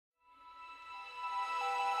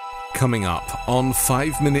Coming up on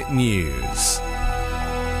 5 Minute News.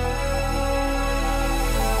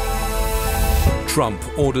 Trump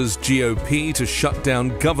orders GOP to shut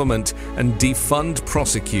down government and defund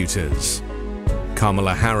prosecutors.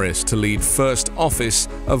 Kamala Harris to lead first office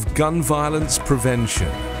of gun violence prevention.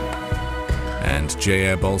 And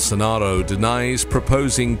Jair Bolsonaro denies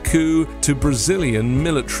proposing coup to Brazilian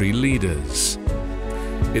military leaders.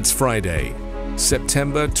 It's Friday,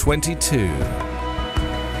 September 22.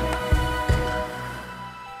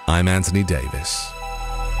 I'm Anthony Davis.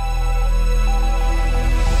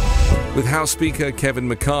 With House Speaker Kevin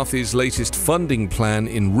McCarthy's latest funding plan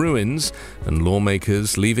in ruins and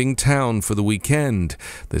lawmakers leaving town for the weekend,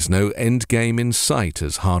 there's no endgame in sight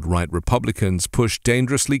as hard-right Republicans push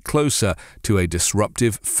dangerously closer to a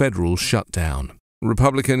disruptive federal shutdown.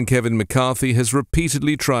 Republican Kevin McCarthy has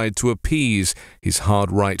repeatedly tried to appease his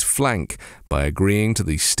hard-right flank by agreeing to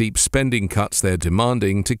the steep spending cuts they're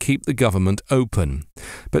demanding to keep the government open.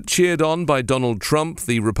 But cheered on by Donald Trump,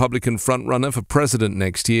 the Republican frontrunner for president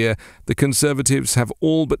next year, the Conservatives have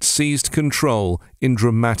all but seized control in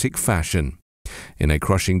dramatic fashion. In a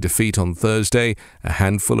crushing defeat on Thursday, a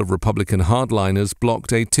handful of Republican hardliners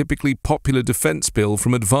blocked a typically popular defense bill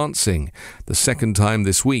from advancing. The second time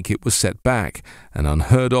this week it was set back, an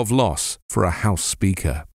unheard-of loss for a House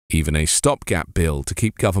Speaker. Even a stopgap bill to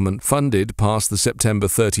keep government funded past the September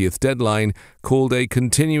 30th deadline, called a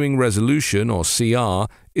continuing resolution or CR,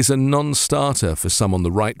 is a non-starter for some on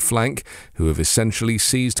the right flank who have essentially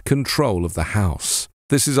seized control of the House.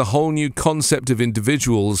 This is a whole new concept of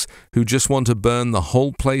individuals who just want to burn the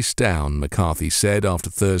whole place down, McCarthy said after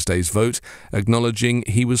Thursday's vote, acknowledging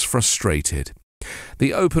he was frustrated.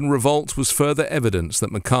 The open revolt was further evidence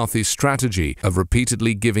that McCarthy's strategy of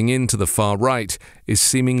repeatedly giving in to the far right is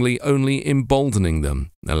seemingly only emboldening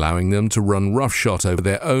them, allowing them to run roughshod over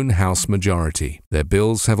their own House majority. Their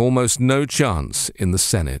bills have almost no chance in the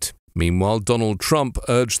Senate. Meanwhile, Donald Trump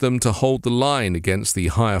urged them to hold the line against the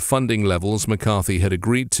higher funding levels McCarthy had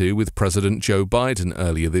agreed to with President Joe Biden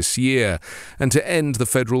earlier this year, and to end the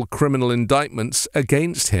federal criminal indictments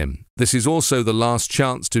against him. This is also the last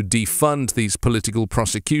chance to defund these political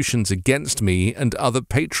prosecutions against me and other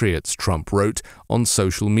patriots, Trump wrote on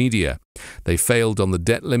social media. They failed on the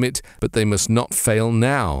debt limit, but they must not fail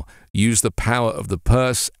now. Use the power of the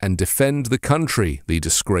purse and defend the country, the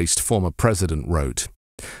disgraced former president wrote.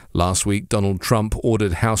 Last week, Donald Trump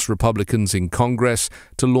ordered House Republicans in Congress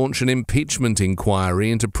to launch an impeachment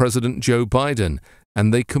inquiry into President Joe Biden,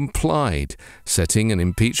 and they complied, setting an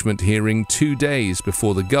impeachment hearing 2 days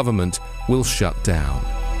before the government will shut down.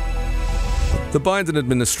 The Biden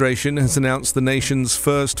administration has announced the nation's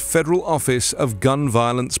first federal office of gun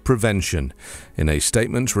violence prevention. In a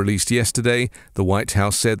statement released yesterday, the White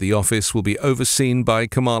House said the office will be overseen by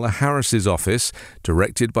Kamala Harris's office,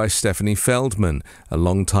 directed by Stephanie Feldman, a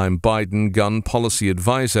longtime Biden gun policy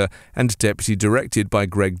advisor, and deputy directed by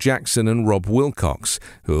Greg Jackson and Rob Wilcox,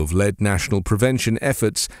 who have led national prevention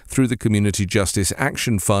efforts through the Community Justice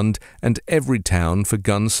Action Fund and Everytown for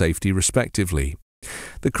gun safety, respectively.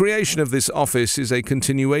 The creation of this office is a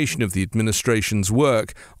continuation of the administration's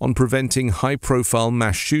work on preventing high-profile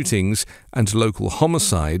mass shootings and local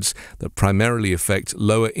homicides that primarily affect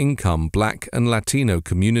lower-income Black and Latino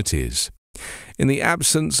communities. In the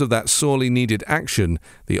absence of that sorely needed action,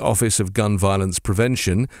 the Office of Gun Violence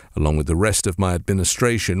Prevention, along with the rest of my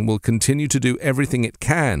administration, will continue to do everything it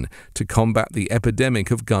can to combat the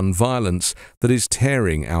epidemic of gun violence that is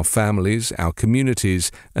tearing our families, our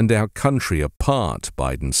communities, and our country apart,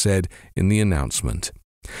 Biden said in the announcement.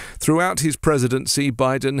 Throughout his presidency,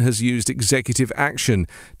 Biden has used executive action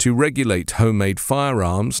to regulate homemade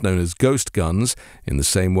firearms, known as ghost guns, in the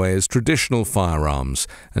same way as traditional firearms,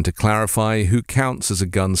 and to clarify who counts as a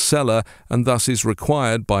gun seller and thus is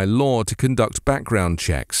required by law to conduct background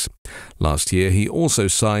checks. Last year, he also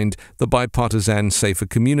signed the bipartisan Safer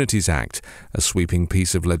Communities Act, a sweeping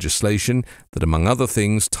piece of legislation that, among other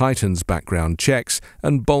things, tightens background checks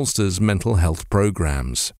and bolsters mental health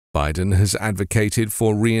programs. Biden has advocated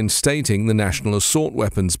for reinstating the national assault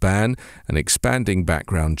weapons ban and expanding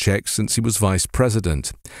background checks since he was vice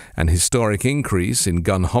president. An historic increase in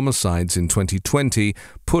gun homicides in 2020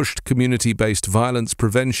 pushed community-based violence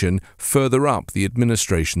prevention further up the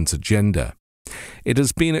administration's agenda. It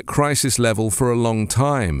has been at crisis level for a long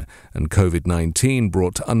time, and COVID-19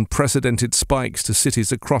 brought unprecedented spikes to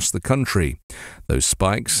cities across the country. Those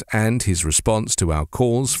spikes and his response to our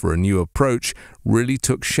calls for a new approach really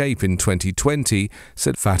took shape in 2020,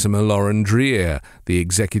 said Fatima Lauren-Drier, the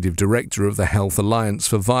executive director of the Health Alliance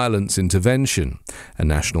for Violence Intervention, a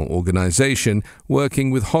national organization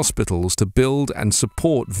working with hospitals to build and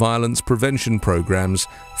support violence prevention programs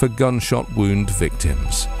for gunshot wound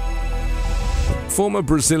victims. Former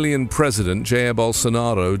Brazilian President Jair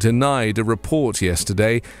Bolsonaro denied a report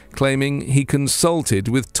yesterday claiming he consulted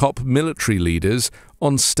with top military leaders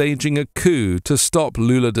on staging a coup to stop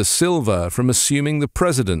Lula da Silva from assuming the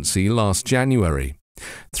presidency last January.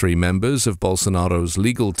 3 members of Bolsonaro's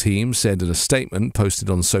legal team said in a statement posted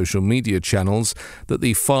on social media channels that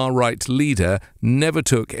the far-right leader never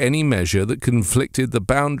took any measure that conflicted the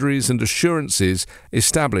boundaries and assurances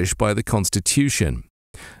established by the Constitution.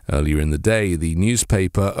 Earlier in the day, the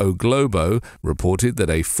newspaper O Globo reported that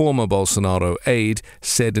a former Bolsonaro aide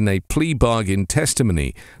said in a plea bargain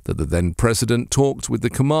testimony that the then-president talked with the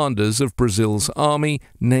commanders of Brazil's Army,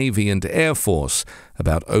 Navy and Air Force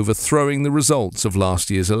about overthrowing the results of last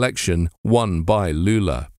year's election won by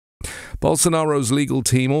Lula. Bolsonaro's legal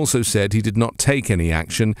team also said he did not take any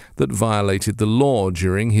action that violated the law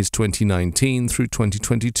during his 2019 through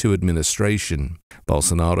 2022 administration.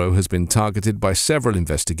 Bolsonaro has been targeted by several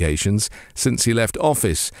investigations since he left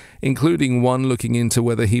office, including one looking into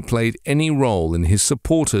whether he played any role in his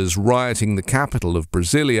supporters rioting the capital of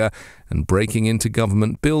Brasilia and breaking into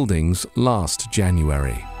government buildings last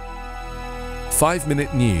January.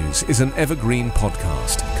 5-Minute News is an Evergreen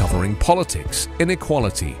podcast covering politics,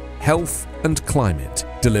 inequality, health and climate,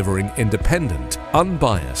 delivering independent,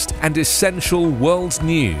 unbiased and essential world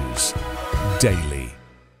news daily.